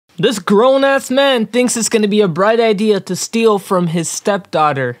This grown-ass man thinks it's gonna be a bright idea to steal from his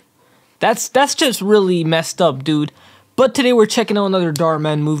stepdaughter. That's just really messed up, dude. But today we're checking out another Dhar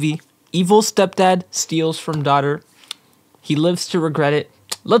Mann movie. Evil stepdad steals from daughter. He lives to regret it.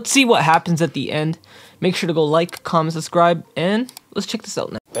 Let's see what happens at the end. Make sure to go like, comment, subscribe, and let's check this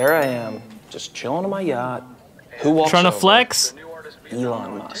out now. There I am, just chilling on my yacht. Who walks Trying to over? flex?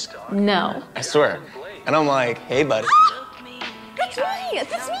 Elon Musk. No. I swear. And I'm like, hey, buddy. That's me!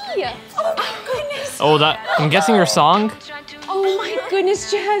 That's me! Oh my goodness! Oh, I'm guessing your song? Oh my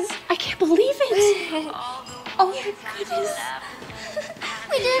goodness, Jazz! I can't believe it! Oh my goodness!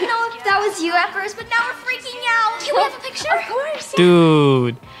 We didn't know if that was you at first, but now we're freaking out. Can we have a picture? Of course!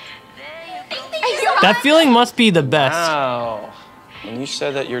 Dude. That feeling must be the best. Wow. When you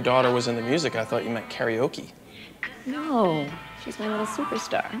said that your daughter was into music, I thought you meant karaoke. No, she's my little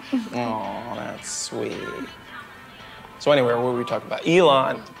superstar. Oh, that's sweet. So anyway, what were we talking about?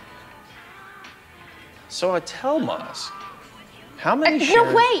 Elon. So I tell Musk, how many shares?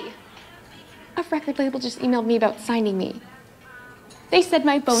 No way! A record label just emailed me about signing me. They said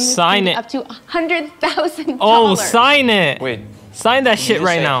my bonus Sign would be it. up to $100,000. Oh, sign it. Wait. Sign that shit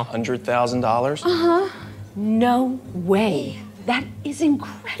right now. $100,000? Uh-huh. No way. That is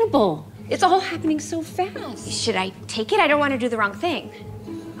incredible. It's all happening so fast. Should I take it? I don't want to do the wrong thing.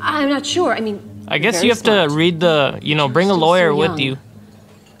 I'm not sure. I mean, I guess very you have smart. to read the, bring a Still lawyer so with young. you.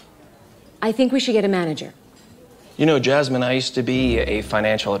 I think we should get a manager. You know, Jasmine, I used to be a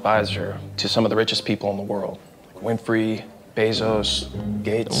financial advisor to some of the richest people in the world. Like Winfrey, Bezos,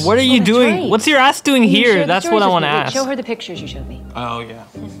 Gates. What are you that's doing? right. What's your ass doing Can you share here? the That's stories what I with want to me? Wait, ask. Show her the pictures you showed me. Oh, yeah.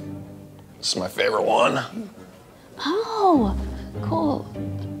 This is my favorite one. Oh, cool.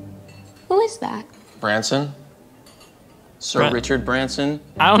 Who is that? Branson. Sir Bran- Richard Branson.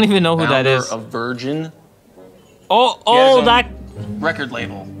 I don't even know who that founder is. of Virgin. Oh, He has his own that. record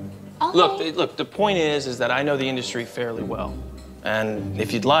label. Oh. Look, the point is that I know the industry fairly well. And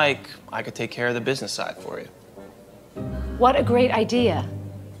if you'd like, I could take care of the business side for you. What a great idea.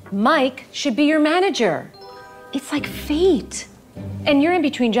 Mike should be your manager. It's like fate. And you're in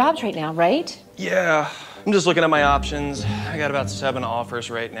between jobs right now, right? Yeah, I'm just looking at my options. I got about 7 offers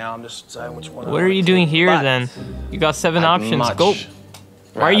right now. I'm just deciding which one. What are you doing here then? You got 7 options. Go.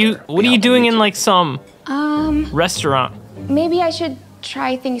 Why are you? What are you doing in like some restaurant? Maybe I should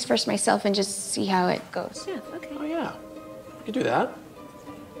try things first myself and just see how it goes. Yeah, okay. Oh yeah, you could do that.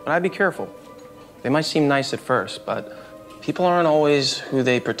 But I'd be careful. They might seem nice at first, but people aren't always who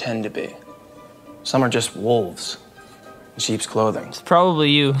they pretend to be. Some are just wolves in sheep's clothing. It's probably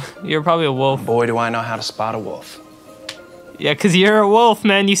you. You're probably a wolf. Boy, do I know how to spot a wolf. Yeah, because you're a wolf,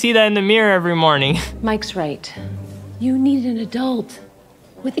 man. You see that in the mirror every morning. Mike's right. You need an adult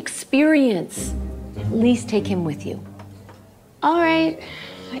with experience. At least take him with you. All right,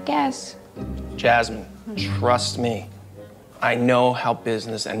 I guess. Jasmine, trust me. I know how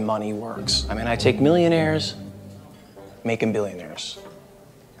business and money works. I mean, I take millionaires, make them billionaires.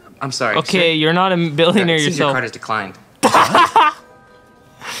 I'm sorry. Okay, sir. you're not a billionaire It seems your yourself. card is declined.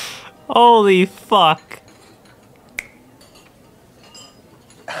 Holy fuck.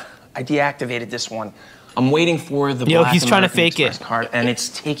 I deactivated this one. I'm waiting for the Yo, Black he's trying to American fake it. Express card, and it's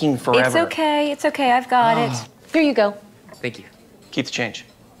taking forever. It's okay. It's okay. I've got it. Here you go. Thank you. Keep the change.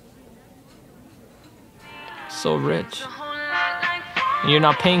 So rich. And you're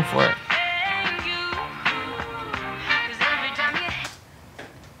not paying for it.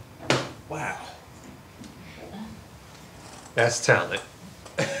 Wow. That's talent.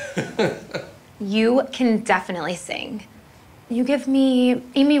 You can definitely sing. You give me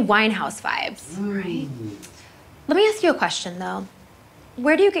Amy Winehouse vibes. Right. Let me ask you a question, though.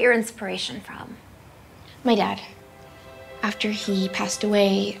 Where do you get your inspiration from? My dad. After he passed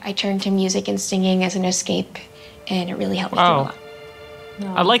away, I turned to music and singing as an escape, and it really helped me through a Wow. lot.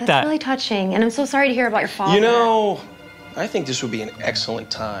 I like That's that. really touching, and I'm so sorry to hear about your father. You know, I think this would be an excellent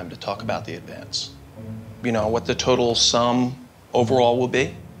time to talk about the advance. You know, what the total sum overall will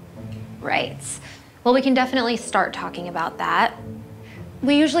be. Right. Well, we can definitely start talking about that.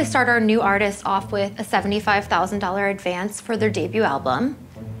 We usually start our new artists off with a $75,000 advance for their debut album.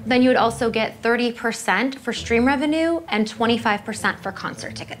 Then you would also get 30% for stream revenue and 25% for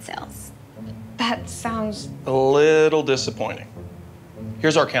concert ticket sales. That sounds... A little disappointing.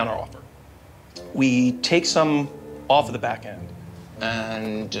 Here's our counteroffer. We take some off of the back end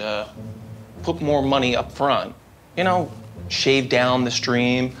and put more money up front. You know, shave down the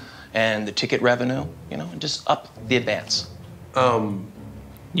stream and the ticket revenue, you know, and just up the advance.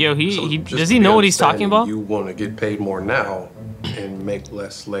 Yo, So just does to he be know what he's talking about? You want to get paid more now and make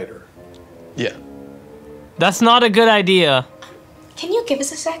less later. Yeah. That's not a good idea. Can you give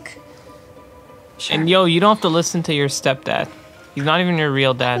us a sec? Sure. And yo, you don't have to listen to your stepdad. He's not even your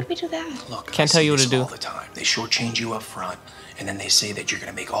real Why dad. would we do that? Look, Can't I tell see you what to this do. all the time. They shortchange you up front, and then they say that you're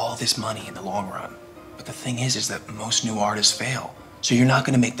gonna make all this money in the long run. But the thing is that most new artists fail. So you're not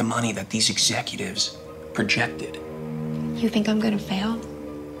gonna make the money that these executives projected. You think I'm gonna fail?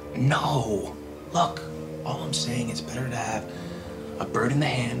 No. Look, all I'm saying is better to have a bird in the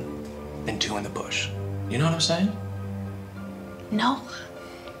hand than two in the bush. You know what I'm saying? No.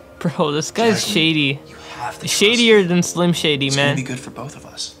 Bro, this guy's Jasmine, shady. You have to Shadier trust me. than Slim Shady, It's man. gonna be good for both of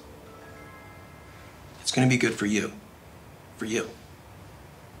us. It's gonna be good for you. For you.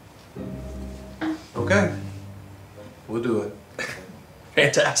 Okay. We'll do it.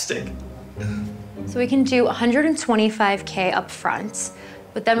 Fantastic. So we can do 125K up front,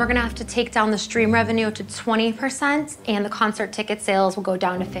 but then we're gonna have to take down the stream revenue to 20%, and the concert ticket sales will go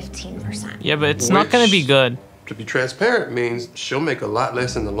down to 15%. Yeah, but it's not gonna be good. To be transparent means she'll make a lot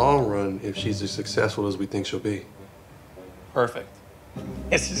less in the long run if she's as successful as we think she'll be. Perfect.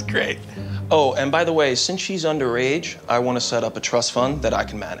 This is great. Oh, and by the way, since she's underage, I want to set up a trust fund that I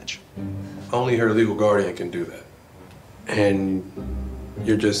can manage. Only her legal guardian can do that. And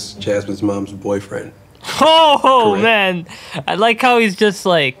you're just Jasmine's mom's boyfriend. Oh, Correct. man. I like how he's just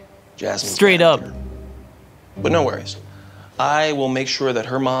like, Jasmine's straight up. manager. But no worries. I will make sure that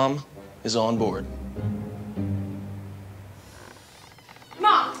her mom is on board.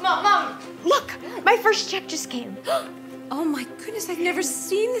 Mom, look, my first check just came. Oh my goodness, I've never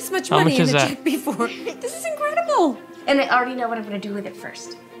seen this much How money much in is a that? check before. This is incredible. And I already know what I'm gonna do with it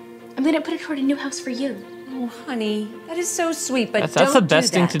first. I'm gonna put it toward a new house for you. Oh, honey, that is so sweet, but that's the don't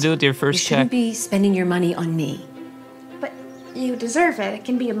best do thing that. to do with your You first shouldn't check. be spending your money on me. But you deserve it. It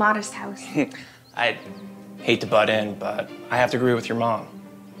can be a modest house. I hate to butt in, but I have to agree with your mom.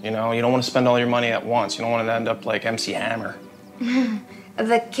 You know, you don't want to spend all your money at once. You don't want to end up like MC Hammer.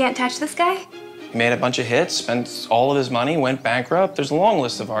 The can't touch this guy? He made a bunch of hits, spent all of his money, went bankrupt. There's a long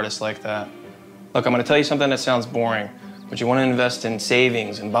list of artists like that. Look, I'm going to tell you something that sounds boring, but you want to invest in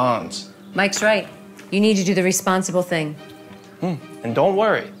savings and bonds. Mike's right. You need to do the responsible thing. And don't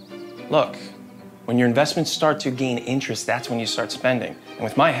worry. Look, when your investments start to gain interest, that's when you start spending. And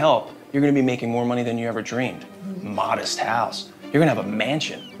with my help, you're going to be making more money than you ever dreamed. Modest house. You're going to have a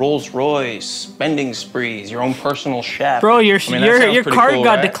mansion, Rolls Royce, spending sprees, your own personal chef. Bro, your I mean, that sounds your pretty card cool,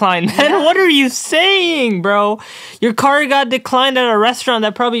 got right? declined, man. What are you saying, bro? Your card got declined at a restaurant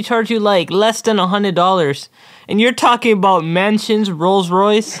that probably charged you like less than $100. And you're talking about mansions, Rolls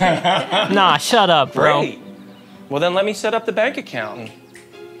Royce? Nah, shut up, bro. Great. Well, then let me set up the bank account and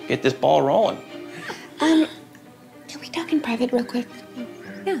get this ball rolling. Can we talk in private real quick?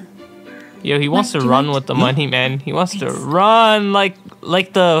 Yeah. Yo, he wants to do you run mind? with the money, man. He wants to run like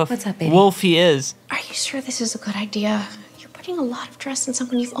the What's up, baby? wolf he is. Are you sure this is a good idea? You're putting a lot of trust in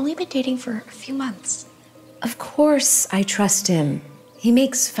someone you've only been dating for a few months. Of course I trust him. He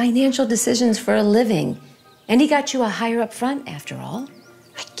makes financial decisions for a living. And he got you a hire up front, after all.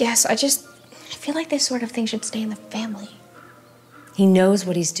 I guess. I feel like this sort of thing should stay in the family. He knows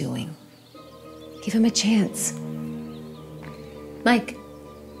what he's doing. Give him a chance. Mike,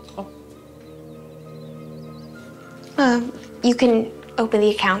 You can open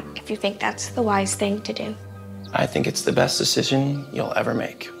the account if you think that's the wise thing to do. I think it's the best decision you'll ever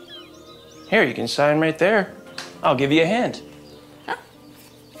make. Here, you can sign right there. I'll give you a hand.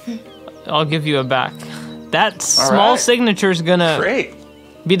 I'll give you a back. That All small right. signature's gonna Great.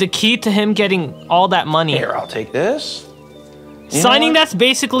 be the key to him getting all that money. Here, I'll take this. You know Signing what? that's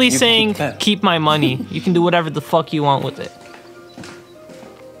basically You can saying, keep that. keep my money. You can do whatever the fuck you want with it.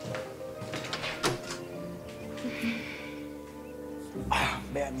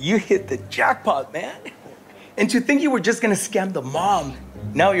 Man, you hit the jackpot, man. And to think you were just gonna scam the mom,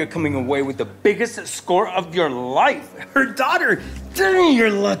 now you're coming away with the biggest score of your life. Her daughter. Dang, you're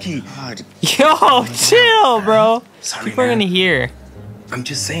lucky. Yo, chill, bro. Sorry, People are man. gonna hear. I'm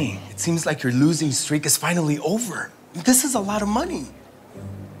just saying, it seems like your losing streak is finally over. This is a lot of money.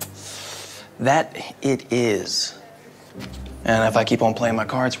 That it is. And if I keep on playing my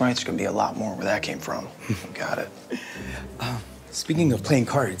cards right, there's gonna be a lot more where that came from. Got it. Speaking of playing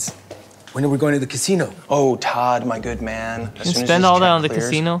cards, when are we going to the casino? Oh, Todd, my good man. As You soon as spend this all that check on the clears,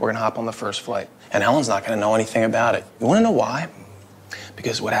 casino? We're gonna hop on the first flight. And Ellen's not gonna know anything about it. You wanna know why?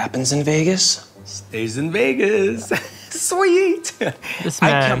 Because what happens in Vegas? Stays in Vegas. Sweet. This I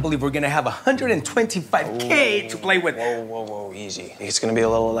man. can't believe we're gonna have 125K to play with. Whoa, easy. It's gonna be a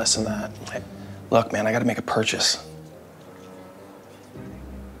little less than that. Hey, look, man, I gotta make a purchase.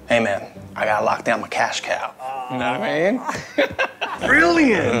 Hey, man, I gotta lock down my cash cow. You know what I mean?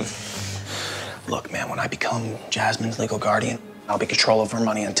 Brilliant. Look, man, when I become Jasmine's legal guardian, I'll be control of her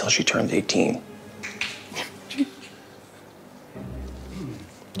money until she turns 18.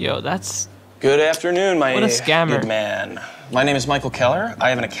 Yo, that's... Good afternoon, my What a scammer. good man. My name is Michael Keller. I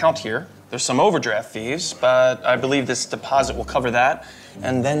have an account here. There's some overdraft fees, but I believe this deposit will cover that,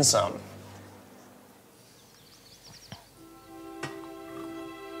 and then some.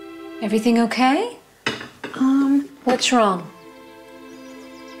 Everything okay? What's wrong?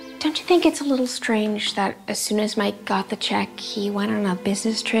 Don't you think it's a little strange that as soon as Mike got the check, he went on a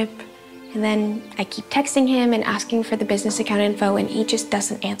business trip? And then I keep texting him and asking for the business account info, and he just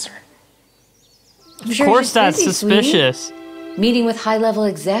doesn't answer. I'm Of sure course he's that's busy, suspicious. sweetie. Meeting with high-level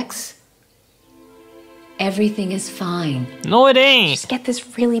execs? Everything is fine. No, it I ain't. just get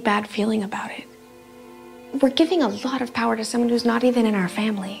this really bad feeling about it. We're giving a lot of power to someone who's not even in our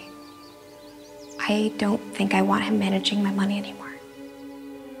family. I don't think I want him managing my money anymore.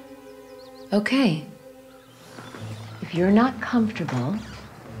 Okay. If you're not comfortable,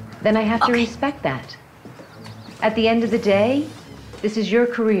 then I have to respect that. At the end of the day, this is your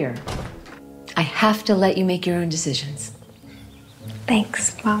career. I have to let you make your own decisions.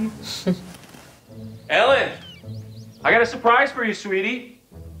 Thanks, Mom. Ellen, I got a surprise for you, sweetie.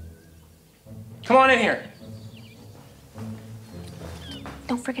 Come on in here.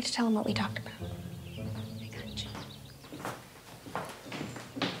 Don't forget to tell him what we talked about.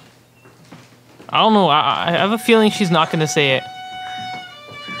 I don't know. I have a feeling she's not gonna say it.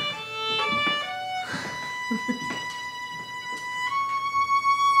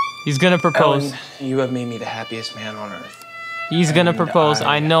 He's gonna propose. Ellen, you have made me the happiest man on earth. He's gonna And propose.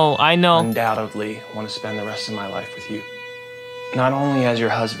 I know. I know. Undoubtedly want to spend the rest of my life with you. Not only as your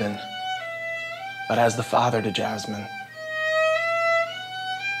husband, but as the father to Jasmine.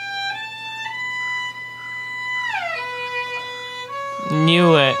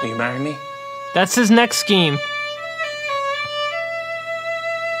 Knew it. Will you marry me? That's his next scheme.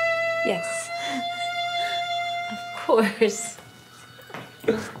 Yes. Of course.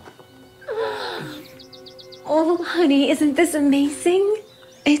 Oh, honey, isn't this amazing?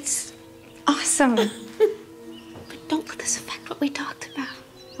 It's awesome. But don't let this affect what we talked about.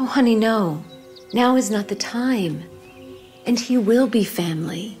 Oh, honey, no. Now is not the time. And he will be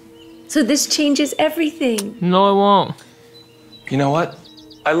family. So this changes everything. No, it won't. You know what?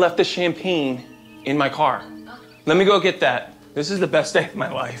 I left the champagne in my car. Let me go get that. This is the best day of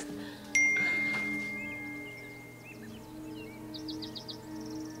my life.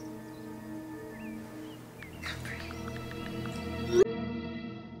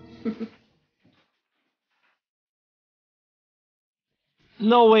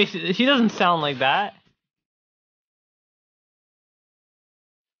 No way. She doesn't sound like that.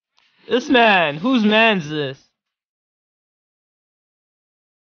 This man. Whose man's this?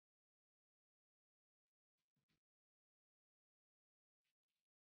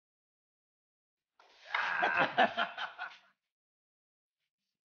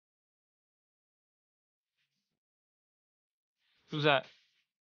 Who's that?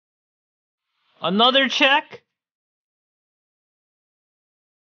 Another check?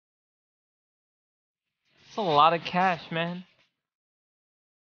 That's a lot of cash, man.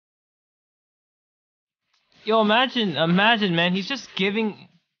 Yo, imagine, man. He's just giving.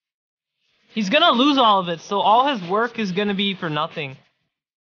 He's gonna lose all of it, so all his work is gonna be for nothing.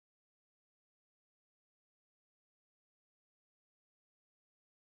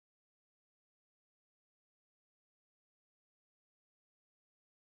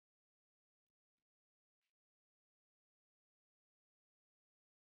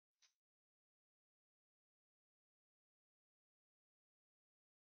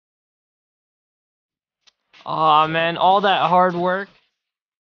 Aw, man, all that hard work.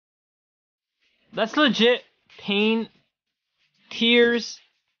 That's legit pain, tears,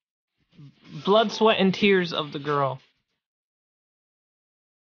 blood, sweat, and tears of the girl.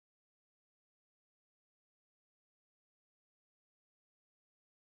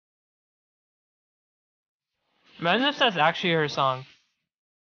 Imagine if that's actually her song.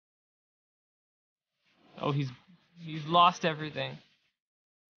 Oh, he's lost everything.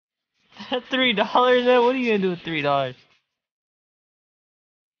 $3, man. What are you gonna do with $3?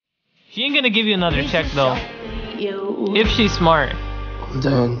 She ain't gonna give you another check though. If she's smart. I'm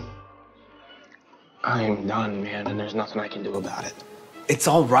done. I am done, man, and there's nothing I can do about it. It's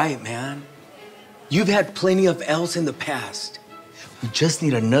all right, man. You've had plenty of L's in the past. We just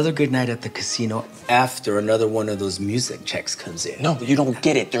need another good night at the casino after another one of those music checks comes in. No, but you don't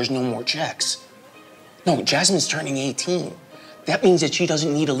get it. There's no more checks. No, Jasmine's turning 18. That means that she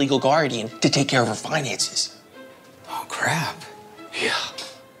doesn't need a legal guardian to take care of her finances. Oh, crap. Yeah.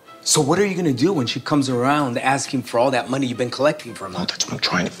 So what are you gonna do when she comes around asking for all that money you've been collecting from her? Well, that's what I'm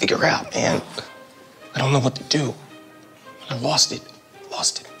trying to figure out, man. I don't know what to do. I lost it.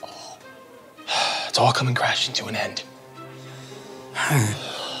 Lost it all. It's all coming crashing to an end.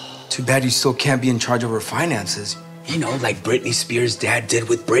 Too bad you still can't be in charge of her finances. You know, like Britney Spears' dad did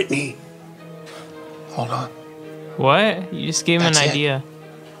with Britney. Hold on. What? You just gave him an That's it. idea.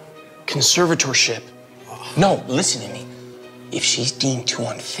 Conservatorship. No, listen to me. If she's deemed too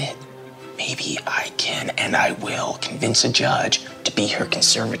unfit, maybe I can and I will convince a judge to be her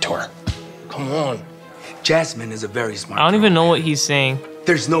conservator. Come on. Jasmine is a very smart I don't girl. even know what he's saying.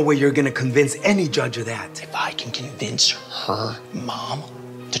 There's no way you're gonna convince any judge of that. If I can convince her mom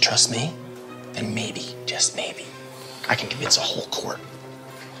to trust me, then maybe, just maybe, I can convince a whole court.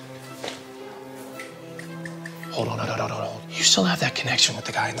 Hold on. You still have that connection with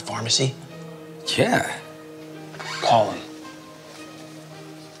the guy in the pharmacy? Yeah. Call him.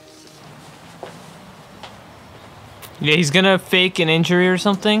 Yeah, he's gonna fake an injury or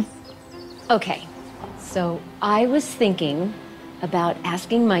something. Okay, so I was thinking about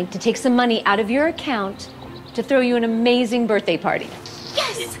asking Mike to take some money out of your account to throw you an amazing birthday party.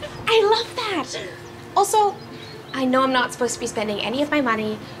 Yes, I love that. Also, I know I'm not supposed to be spending any of my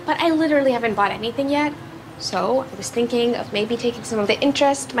money, but I literally haven't bought anything yet. So I was thinking of maybe taking some of the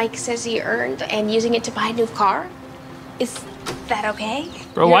interest Mike says he earned and using it to buy a new car. Is that okay?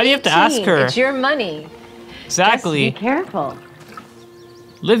 Bro, why do you have to ask 18. her? It's your money. Exactly. Just be careful.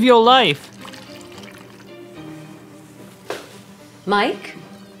 Live your life. Mike?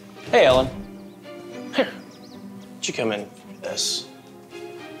 Hey, Ellen. Here. Would you come in for this?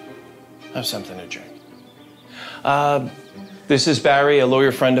 Have something to drink. This is Barry, a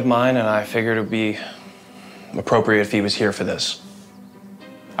lawyer friend of mine, and I figured it would be appropriate if he was here for this.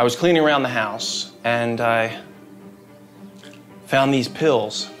 I was cleaning around the house, and I found these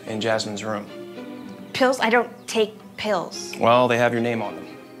pills in Jasmine's room. Pills? I don't take pills. Well, they have your name on them.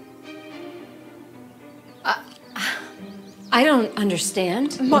 I don't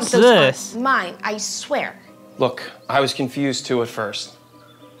understand. Mom, What's those this? aren't mine, I swear. Look, I was confused too at first,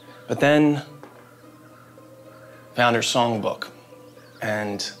 but then found her songbook,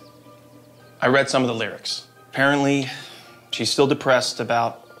 and I read some of the lyrics. Apparently, she's still depressed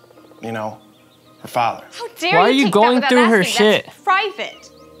about, her father. How dare Why are you take going that through without her asking? shit? That's private.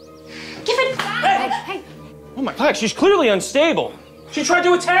 Give it back! Hey, Oh my God, she's clearly unstable. She tried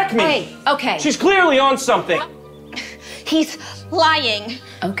to attack me. Hey, okay. She's clearly on something. He's lying.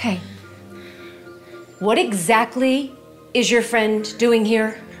 Okay. What exactly is your friend doing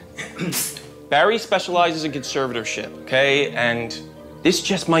here? Barry specializes in conservatorship, okay? And this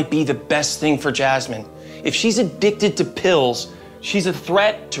just might be the best thing for Jasmine. If she's addicted to pills, she's a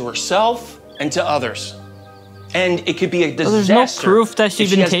threat to herself and to others. And it could be a disaster. there's no proof that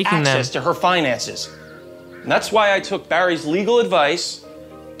she's if been she has taking them. access to her finances. And that's why I took Barry's legal advice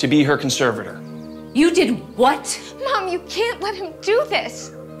to be her conservator. You did what? Mom, you can't let him do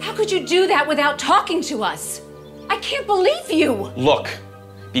this. How could you do that without talking to us? I can't believe you. Look,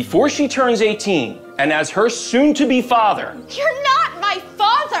 before she turns 18, and as her soon-to-be father, You're not my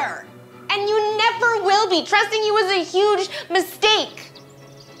father. And you never will be. Trusting you was a huge mistake.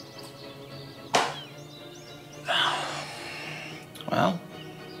 well,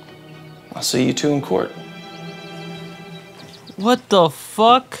 I'll see you two in court. What the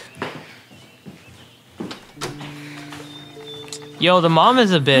fuck? Yo, the mom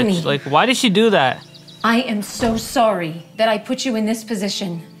is a bitch. Honey. Like, why did she do that? I am so sorry that I put you in this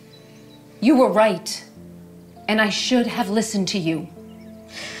position. You were right. And I should have listened to you.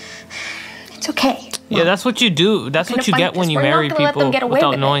 it's okay. Yeah, that's what you do. That's We're what you gonna get fight when this. you We're not marry gonna let them people get away without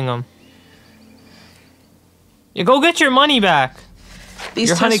with it. knowing them. Yeah, go get your money back. These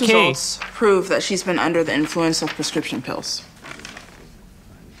Your test 100K. results prove that she's been under the influence of prescription pills.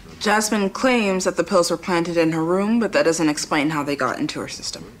 Jasmine claims that the pills were planted in her room, but that doesn't explain how they got into her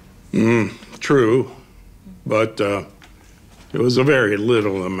system. True, but it was a very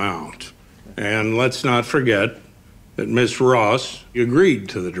little amount. And let's not forget that Miss Ross agreed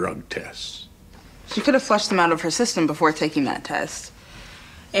to the drug tests. She could have flushed them out of her system before taking that test.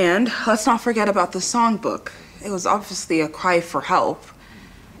 And let's not forget about the songbook. It was obviously a cry for help.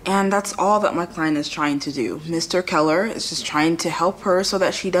 And that's all that my client is trying to do. Mr. Keller is just trying to help her so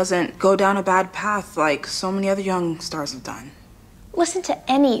that she doesn't go down a bad path like so many other young stars have done. Listen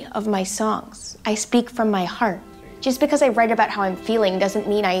to any of my songs. I speak from my heart. Just because I write about how I'm feeling doesn't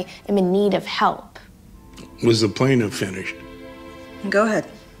mean I am in need of help. Was the plaintiff finished? Go ahead.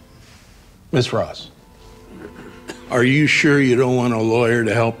 Miss Ross, are you sure you don't want a lawyer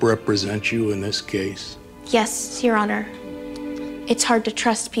to help represent you in this case? Yes, Your Honor. It's hard to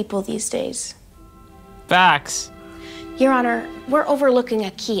trust people these days. Facts. Your Honor, we're overlooking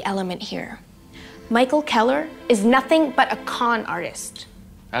a key element here. Michael Keller is nothing but a con artist.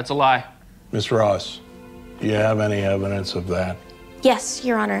 That's a lie. Miss Ross, do you have any evidence of that? Yes,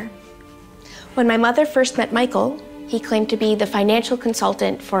 Your Honor. When my mother first met Michael, he claimed to be the financial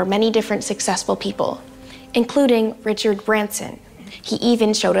consultant for many different successful people, including Richard Branson. He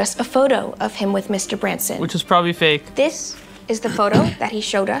even showed us a photo of him with Mr. Branson. Which is probably fake. This is the photo that he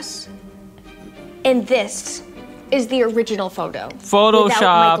showed us. And this is the original photo. Photoshop.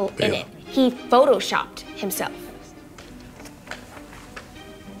 Without Michael in it. He photoshopped himself.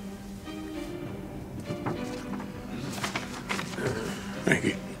 Thank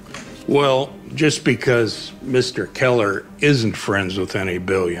you. Well, just because Mr. Keller isn't friends with any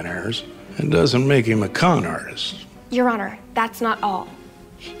billionaires, it doesn't make him a con artist. Your Honor, that's not all.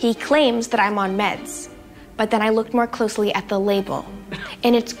 He claims that I'm on meds, but then I looked more closely at the label,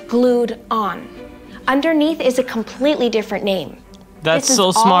 and it's glued on. Underneath is a completely different name. That's this so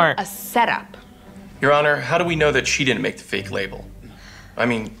is all smart. a setup. Your Honor, how do we know that she didn't make the fake label? I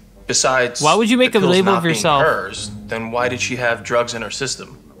mean, besides, why would you make the a pills label not of being yourself? hers, then why did she have drugs in her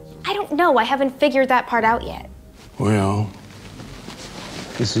system? I don't know. I haven't figured that part out yet. Well,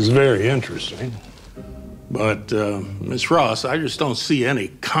 this is very interesting. But, Miss Ross, I just don't see any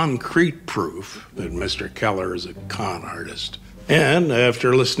concrete proof that Mr. Keller is a con artist. And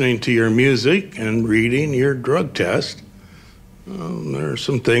after listening to your music and reading your drug test, there are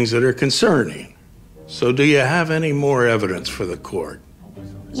some things that are concerning. So do you have any more evidence for the court?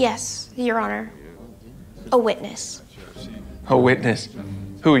 Yes, Your Honor. A witness. A witness?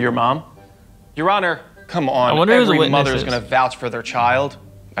 Who, your mom? Your Honor, come on. I wonder who the Every witness mother is is. going to vouch for their child.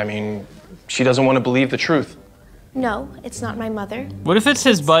 I mean, she doesn't want to believe the truth. No, it's not my mother. What if it's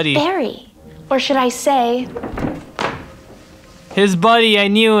his buddy? Barry. Or should I say... His buddy, I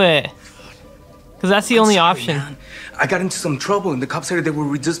knew it. Because that's the only option. Man. I got into some trouble and the cops said they would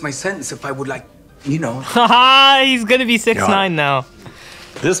reduce my sentence if I would, like, you know. Haha, he's gonna be 6'9" now.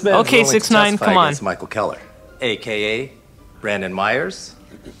 This man Okay, 6'9", come on. Michael Keller, a.k.a. Brandon Myers,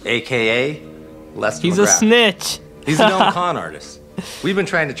 a.k.a. Lester He's a McGrath. snitch. He's a known con artist. We've been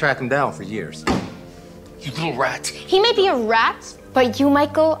trying to track him down for years. You little rat. He may be a rat, but you,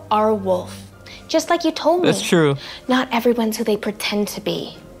 Michael, are a wolf. Just like you told me. That's true. Not everyone's who they pretend to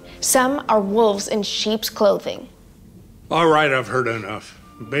be. Some are wolves in sheep's clothing. All right, I've heard enough.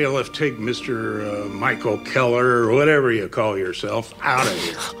 Bailiff, take Mr. Michael Keller, or whatever you call yourself, out of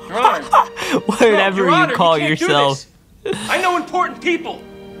here. Your Honor. Whatever Your Honor, you call can't do yourself. this. I know important people.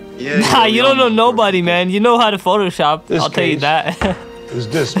 Nah, you don't know nobody, man. You know how to Photoshop. This I'll tell you case that. is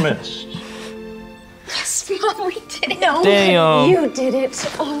dismissed. Yes, Mom, we did it. No, Damn. you did it.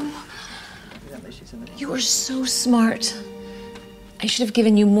 Oh, you are so smart. I should have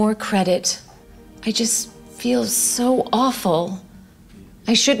given you more credit. I just feel so awful.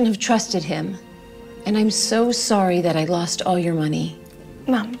 I shouldn't have trusted him. And I'm so sorry that I lost all your money.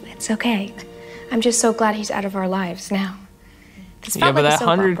 Mom, it's okay. I'm just so glad he's out of our lives now. This Yeah, felt but like a that soap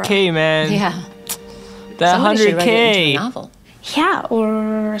opera. 100K, man. Yeah. That Somebody should write it into a 100K. novel. Yeah,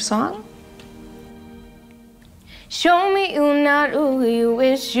 or a song? Show me you not who you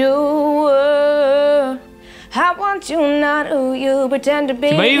wish you were. I want you not who you pretend to be.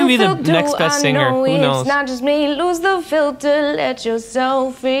 He might even be the You feel next too. best I singer. know Who knows? It's not just me. Lose the filter. Let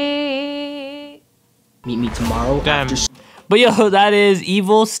yourself free. Meet me tomorrow. Damn. But yo, that is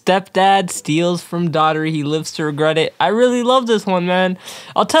evil stepdad steals from daughter. He lives to regret it. I really love this one, man.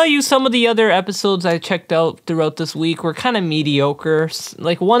 I'll tell you, some of the other episodes I checked out throughout this week were kind of mediocre.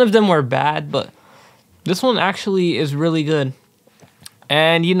 Like, one of them were bad, but this one actually is really good.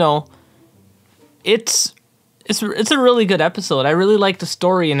 And, you know, it's a really good episode. I really like the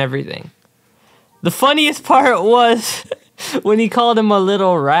story and everything. The funniest part was when he called him a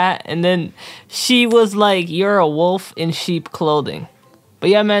little rat, and then she was like, "You're a wolf in sheep clothing."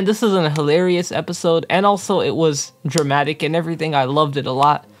 But yeah, man, this is a hilarious episode, and also it was dramatic and everything. I loved it a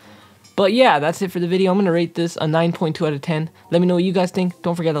lot. But yeah, that's it for the video. I'm gonna rate this a 9.2 out of 10. Let me know what you guys think.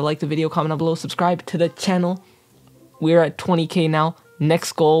 Don't forget to like the video, comment down below, subscribe to the channel. We're at 20K now.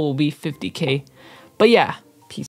 Next goal will be 50K. But yeah,